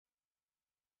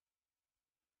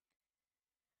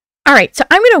All right, so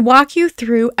I'm going to walk you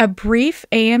through a brief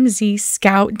AMZ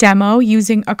Scout demo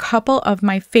using a couple of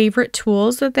my favorite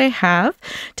tools that they have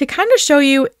to kind of show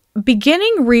you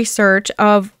beginning research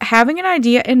of having an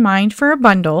idea in mind for a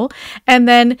bundle and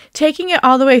then taking it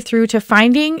all the way through to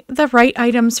finding the right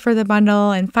items for the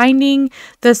bundle and finding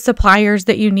the suppliers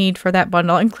that you need for that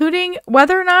bundle, including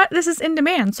whether or not this is in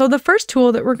demand. So the first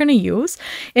tool that we're going to use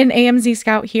in AMZ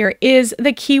Scout here is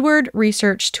the keyword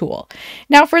research tool.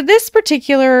 Now for this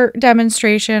particular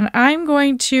demonstration,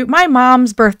 my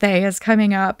mom's birthday is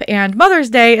coming up and Mother's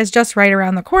Day is just right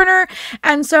around the corner.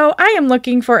 And so I am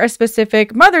looking for a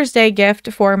specific Mother's Day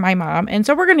gift for my mom. And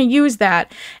so we're going to use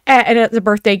that as a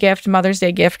birthday gift, Mother's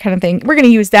Day gift kind of thing. We're going to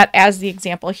use that as the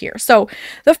example here. So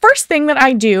the first thing that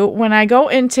I do when I go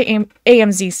into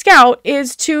AMZ Scout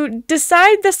is to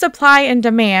decide the supply and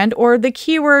demand or the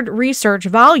keyword research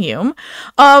volume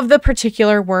of the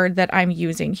particular word that I'm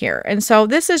using here. And so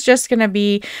this is just going to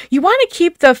be, you want to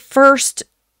keep the first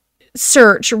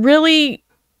search really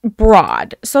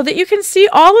broad so that you can see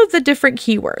all of the different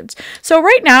keywords. So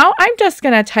right now I'm just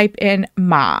going to type in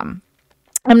mom.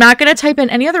 I'm not going to type in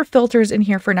any other filters in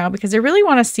here for now because I really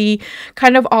want to see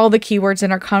kind of all the keywords that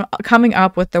are coming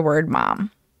up with the word mom.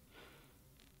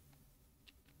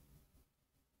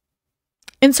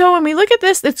 And so when we look at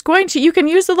this, it's going to, you can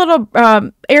use the little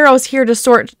arrows here to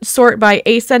sort by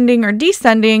ascending or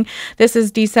descending. This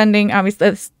is descending,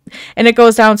 obviously, and it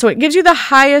goes down. So it gives you the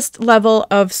highest level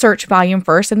of search volume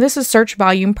first. And this is search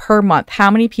volume per month.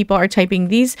 How many people are typing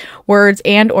these words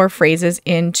and or phrases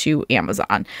into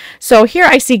Amazon? So here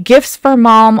I see gifts for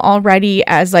mom already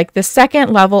as like the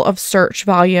second level of search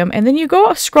volume. And then you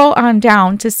scroll on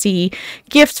down to see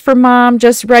gifts for mom,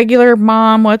 just regular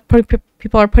mom, what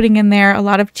people are putting in there, a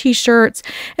lot of t-shirts.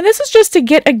 And this is just to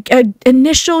get an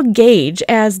initial gauge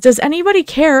as, does anybody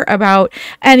care about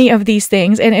any of these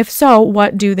things? And if so,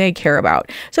 what do they care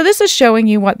about? So this is showing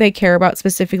you what they care about,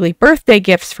 specifically birthday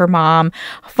gifts for mom,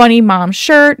 funny mom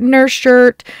shirt, nurse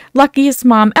shirt, luckiest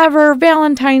mom ever,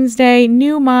 Valentine's Day,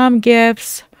 new mom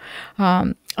gifts,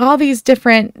 all these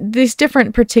different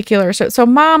particulars. So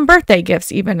mom birthday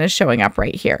gifts even is showing up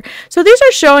right here. So these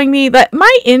are showing me that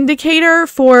my indicator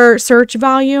for search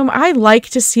volume, I like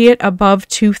to see it above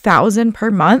 2,000 per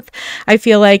month. I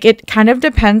feel like it kind of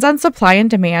depends on supply and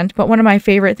demand, but one of my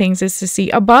favorite things is to see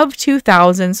above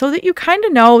 2,000 so that you kind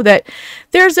of know that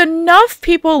there's enough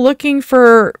people looking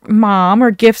for mom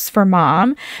or gifts for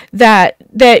mom that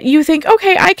you think,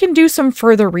 okay, I can do some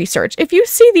further research. If you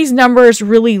see these numbers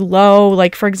really low,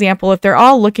 like for example, if they're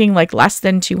all looking like less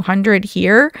than 200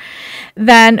 here,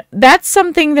 then that's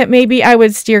something that maybe I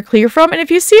would steer clear from. And if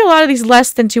you see a lot of these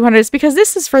less than 200, it's because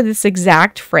this is for this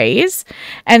exact phrase.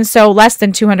 And so less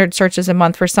than 200 searches a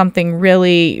month for something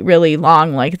really, really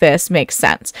long like this makes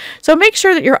sense. So make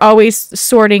sure that you're always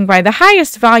sorting by the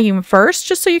highest volume first,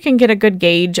 just so you can get a good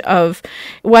gauge of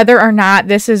whether or not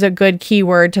this is a good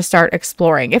keyword to start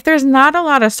exploring. If there's not a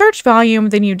lot of search volume,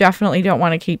 then you definitely don't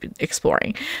want to keep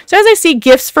exploring. So as I see,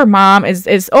 gifts for mom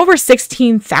is over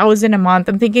 16,000 a month.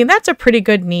 I'm thinking that's a pretty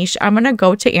good niche. I'm going to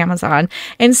go to Amazon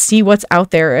and see what's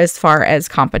out there as far as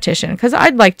competition, because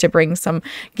I'd like to bring some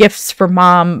gifts for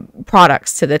mom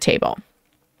products to the table.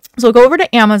 So go over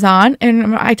to Amazon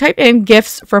and I type in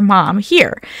gifts for mom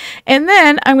here. And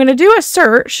then I'm going to do a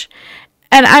search.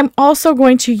 And I'm also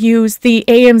going to use the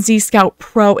AMZ Scout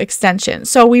Pro extension.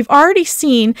 So we've already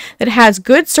seen that it has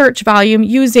good search volume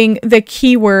using the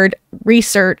keyword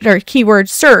research or keyword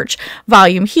search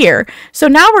volume here. So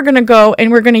now we're going to go and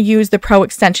we're going to use the Pro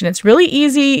extension. It's really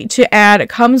easy to add. It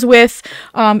comes with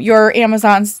your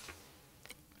AMZ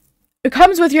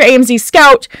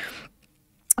Scout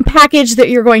package that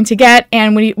you're going to get,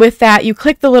 and with that you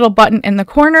click the little button in the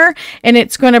corner and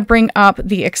it's going to bring up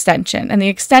the extension, and the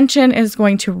extension is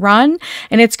going to run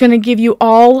and it's going to give you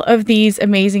all of these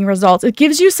amazing results. It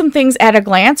gives you some things at a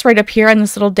glance right up here on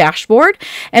this little dashboard,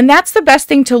 and that's the best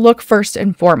thing to look first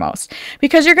and foremost,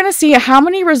 because you're going to see how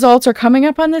many results are coming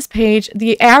up on this page,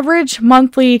 the average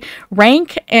monthly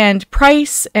rank and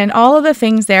price and all of the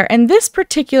things there. And this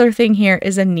particular thing here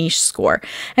is a niche score,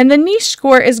 and the niche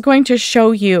score is going to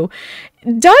show you,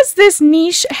 does this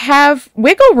niche have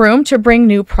wiggle room to bring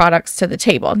new products to the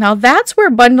table? Now that's where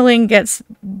bundling gets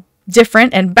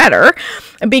different and better,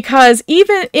 because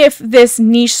even if this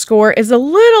niche score is a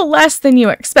little less than you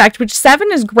expect, which 7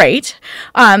 is great,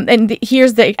 and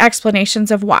here's the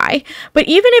explanations of why, but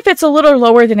even if it's a little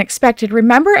lower than expected,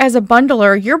 remember as a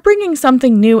bundler, you're bringing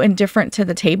something new and different to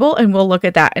the table, and we'll look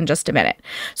at that in just a minute.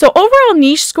 So overall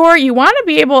niche score, you want to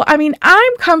be able,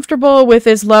 I'm comfortable with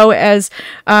as low as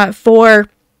 4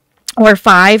 or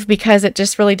 5, because it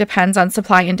just really depends on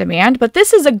supply and demand. But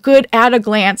this is a good at a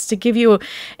glance to give you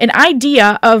an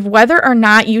idea of whether or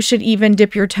not you should even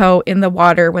dip your toe in the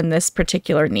water when this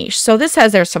particular niche. So this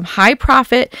has, there's some high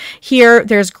profit here.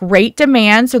 There's great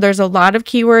demand. So there's a lot of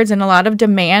keywords and a lot of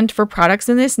demand for products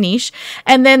in this niche.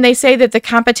 And then they say that the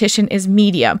competition is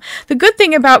medium. The good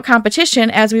thing about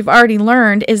competition, as we've already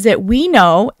learned, is that we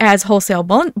know as wholesale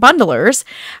bundlers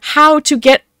how to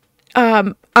get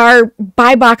our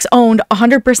buy box owned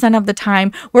 100% of the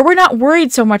time, where we're not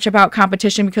worried so much about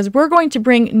competition because we're going to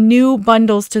bring new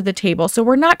bundles to the table. So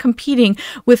we're not competing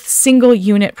with single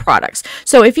unit products.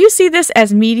 So if you see this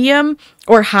as medium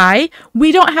or high,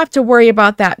 we don't have to worry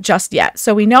about that just yet.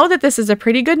 So we know that this is a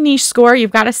pretty good niche score.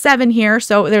 You've got a 7 here.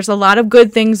 So there's a lot of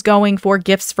good things going for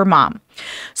gifts for mom.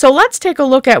 So let's take a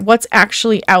look at what's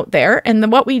actually out there. And then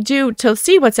what we do to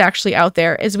see what's actually out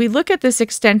there is we look at this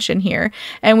extension here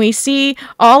and we see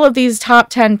all of these top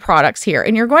 10 products here.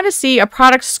 And you're going to see a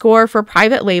product score for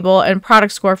private label and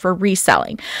product score for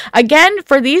reselling. Again,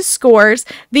 for these scores,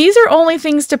 these are only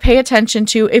things to pay attention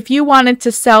to if you wanted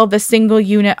to sell the single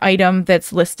unit item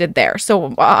that's listed there.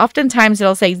 So oftentimes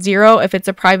it'll say 0 if it's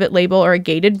a private label or a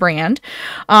gated brand.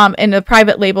 And the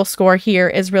private label score here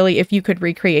is really if you could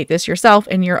recreate this yourself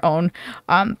in your own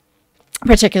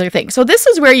particular thing. So this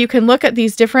is where you can look at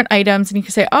these different items and you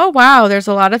can say, oh wow, there's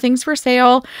a lot of things for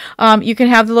sale. You can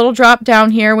have the little drop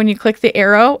down here. When you click the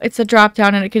arrow, it's a drop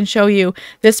down and it can show you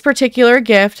this particular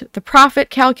gift, the profit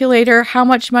calculator, how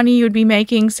much money you would be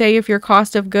making. Say if your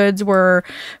cost of goods were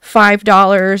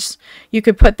 $5, you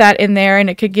could put that in there and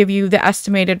it could give you the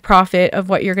estimated profit of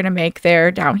what you're going to make there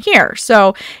down here.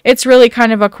 So it's really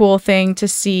kind of a cool thing to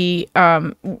see.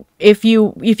 If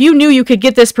you knew you could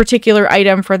get this particular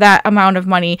item for that amount of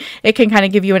money, it can kind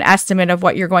of give you an estimate of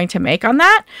what you're going to make on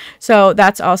that. So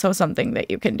that's also something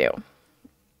that you can do.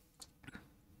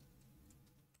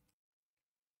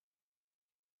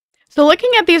 So looking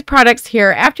at these products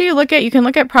here, after you can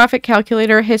look at profit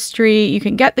calculator history, you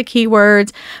can get the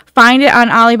keywords, find it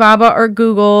on Alibaba or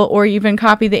Google, or even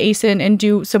copy the ASIN and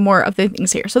do some more of the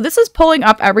things here. So this is pulling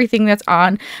up everything that's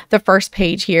on the first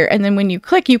page here. And then when you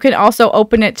click, you can also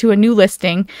open it to a new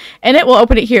listing and it will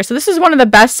open it here. So this is one of the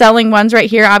best selling ones right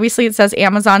here. Obviously it says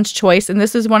Amazon's Choice, and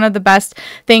this is one of the best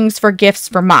things for gifts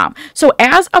for mom. So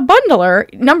as a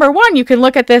bundler, number one, you can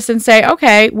look at this and say,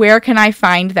 okay, where can I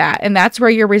find that? And that's where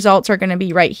your results are going to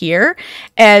be right here.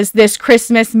 As this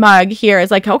Christmas mug here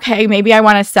is like, okay, maybe I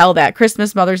want to sell that.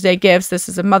 Christmas, Mother's Day gifts. This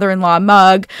is a mother-in-law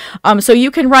mug. So you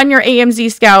can run your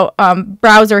AMZ Scout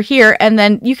browser here, and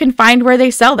then you can find where they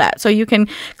sell that. So you can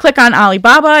click on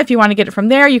Alibaba if you want to get it from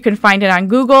there. You can find it on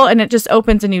Google, and it just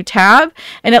opens a new tab,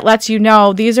 and it lets you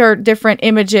know these are different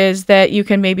images that you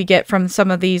can maybe get from some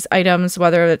of these items,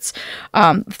 whether it's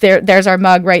there's our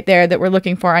mug right there that we're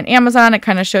looking for on Amazon. It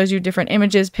kind of shows you different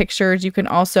images, pictures. You can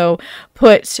also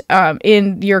put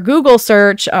in your Google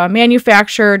search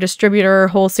manufacturer, distributor,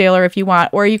 wholesaler if you want,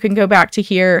 or you can go back to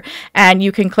here and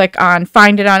you can click on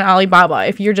find it on Alibaba.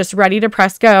 If you're just ready to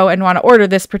press go and want to order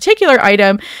this particular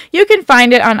item, you can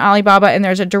find it on Alibaba, and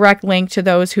there's a direct link to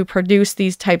those who produce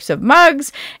these types of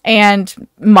mugs and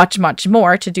much, much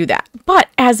more to do that. But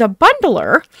as a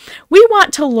bundler, we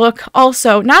want to look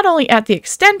also not only at the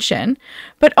extension,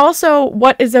 but also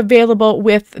what is available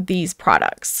with these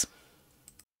products.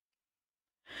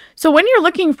 So when you're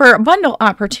looking for bundle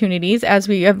opportunities, as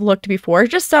we have looked before,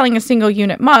 just selling a single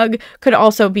unit mug could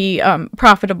also be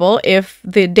profitable if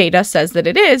the data says that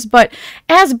it is. But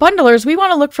as bundlers, we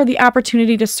want to look for the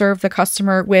opportunity to serve the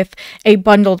customer with a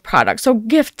bundled product. So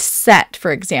gift set,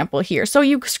 for example, here. So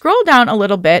you scroll down a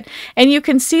little bit and you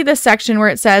can see the section where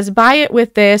it says buy it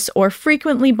with this, or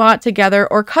frequently bought together,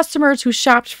 or customers who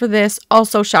shopped for this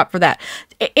also shop for that.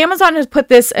 Amazon has put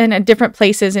this in different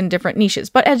places in different niches,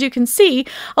 but as you can see,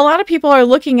 a lot of people are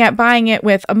looking at buying it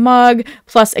with a mug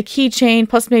plus a keychain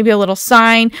plus maybe a little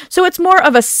sign. So it's more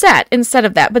of a set instead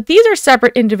of that, but these are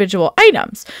separate individual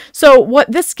items. So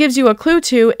what this gives you a clue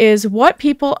to is what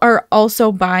people are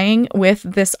also buying with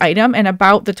this item and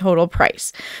about the total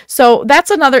price. So that's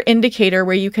another indicator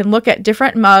where you can look at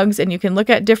different mugs and you can look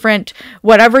at different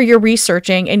whatever you're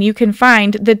researching, and you can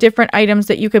find the different items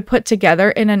that you could put together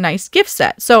in a nice gift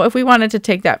set. So if we wanted to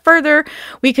take that further,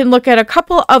 we can look at a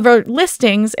couple other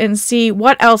listings and see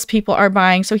what else people are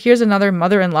buying. So here's another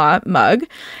mother-in-law mug,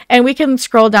 and we can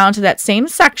scroll down to that same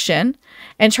section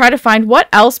and try to find what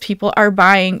else people are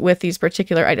buying with these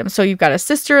particular items. So you've got a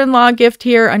sister-in-law gift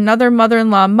here, another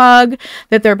mother-in-law mug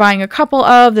that they're buying a couple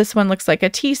of. This one looks like a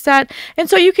tea set. And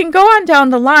so you can go on down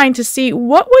the line to see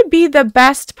what would be the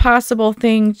best possible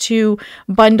thing to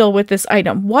bundle with this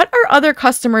item. What are other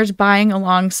customers buying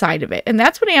alongside of it? And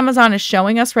that's what Amazon is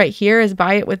showing us right here, is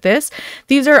buy it with this.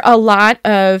 These are a lot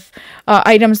of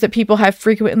items that people have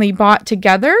frequently bought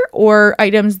together, or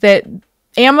items that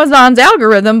Amazon's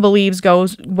algorithm believes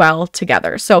goes well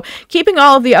together. So keeping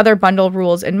all of the other bundle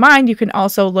rules in mind, you can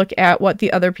also look at what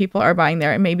the other people are buying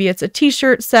there. And maybe it's a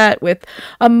t-shirt set with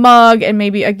a mug and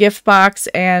maybe a gift box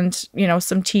and, you know,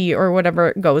 some tea or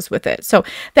whatever goes with it. So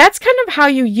that's kind of how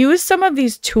you use some of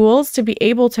these tools to be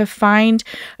able to find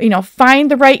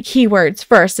the right keywords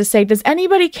first, to say, does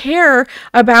anybody care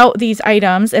about these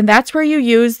items? And that's where you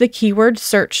use the keyword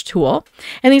search tool.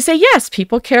 And you say, yes,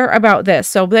 people care about this.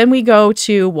 So then we go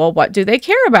to, well, what do they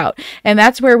care about? And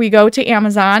that's where we go to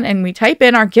Amazon and we type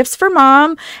in our gifts for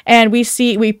mom, and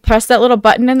we press that little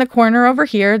button in the corner over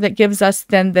here that gives us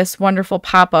then this wonderful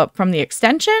pop-up from the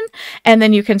extension. And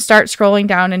then you can start scrolling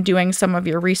down and doing some of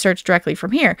your research directly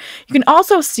from here. You can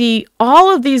also see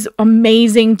all of these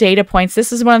amazing data points.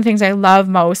 This is one of the things I love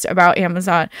most about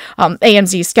Amazon,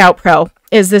 AMZ Scout Pro,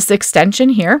 is this extension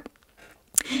here.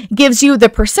 Gives you the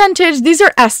percentage. These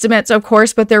are estimates, of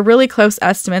course, but they're really close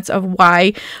estimates of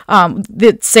why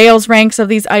the sales ranks of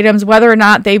these items, whether or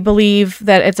not they believe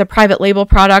that it's a private label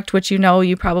product, which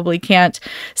you probably can't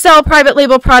sell private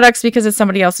label products because it's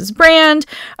somebody else's brand.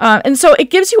 And so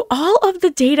it gives you all of the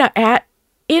data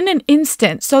in an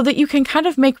instant so that you can kind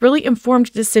of make really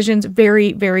informed decisions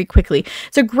very, very quickly.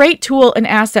 It's a great tool and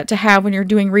asset to have when you're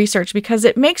doing research because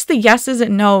it makes the yeses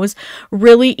and nos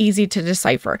really easy to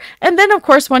decipher. And then, of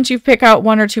course, once you pick out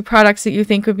one or two products that you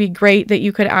think would be great that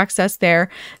you could access there,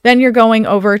 then you're going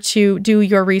over to do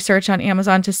your research on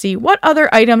Amazon to see what other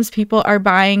items people are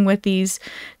buying with these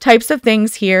types of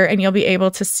things here, and you'll be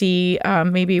able to see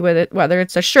maybe with it, whether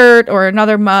it's a shirt or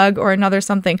another mug or another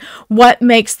something, what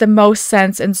makes the most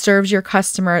sense and serves your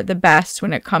customer the best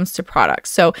when it comes to products.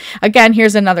 So again,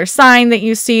 here's another sign that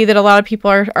you see that a lot of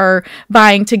people are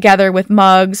buying together with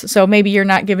mugs. So maybe you're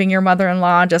not giving your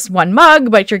mother-in-law just one mug,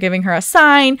 but you're giving her a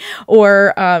sign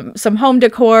or some home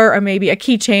decor, or maybe a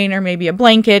keychain, or maybe a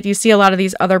blanket. You see a lot of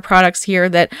these other products here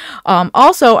that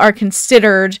also are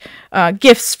considered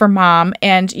gifts for mom,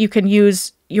 and you can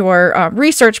use your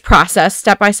research process,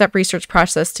 step-by-step research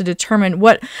process, to determine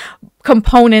what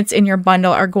components in your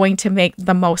bundle are going to make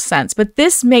the most sense. But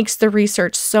this makes the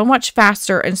research so much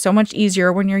faster and so much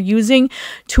easier when you're using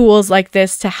tools like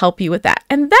this to help you with that.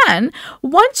 And then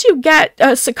once you get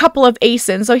a couple of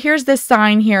ASINs, so here's this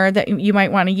sign here that you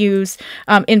might want to use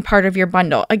in part of your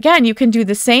bundle. Again, you can do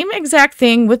the same exact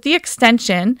thing with the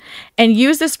extension and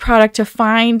use this product to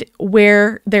find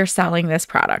where they're selling this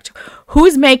product.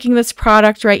 Who's making this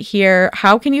product right here?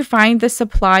 How can you find the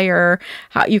supplier?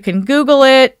 How you can Google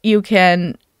it. You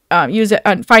can use it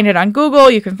and find it on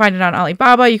Google. You can find it on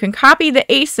Alibaba. You can copy the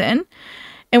ASIN.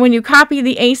 And when you copy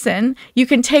the ASIN, you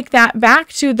can take that back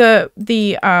to the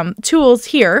tools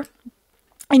here.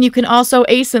 And you can also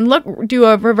do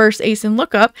a reverse ASIN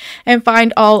lookup and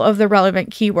find all of the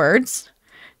relevant keywords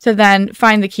to then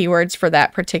find the keywords for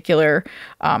that particular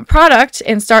product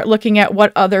and start looking at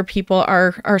what other people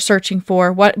are searching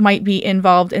for, what might be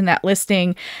involved in that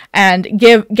listing, and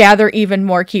gather even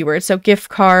more keywords. So gift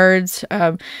cards,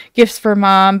 gifts for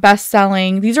mom,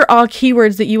 best-selling. These are all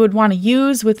keywords that you would want to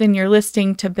use within your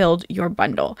listing to build your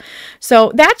bundle.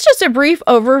 So that's just a brief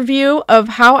overview of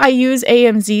how I use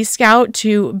AMZ Scout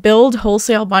to build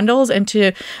wholesale bundles and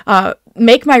to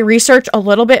make my research a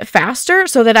little bit faster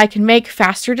so that I can make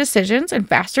faster decisions, and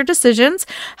faster decisions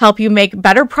help you make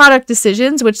better product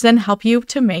decisions, which then help you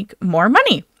to make more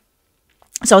money.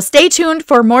 So stay tuned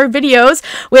for more videos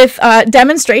with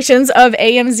demonstrations of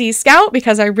AMZ Scout,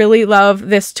 because I really love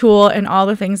this tool and all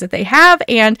the things that they have.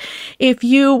 And if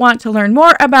you want to learn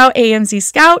more about AMZ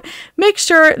Scout, make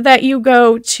sure that you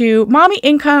go to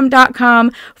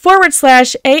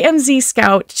mommyincome.com/AMZ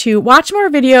Scout to watch more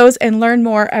videos and learn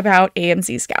more about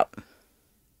AMZ Scout.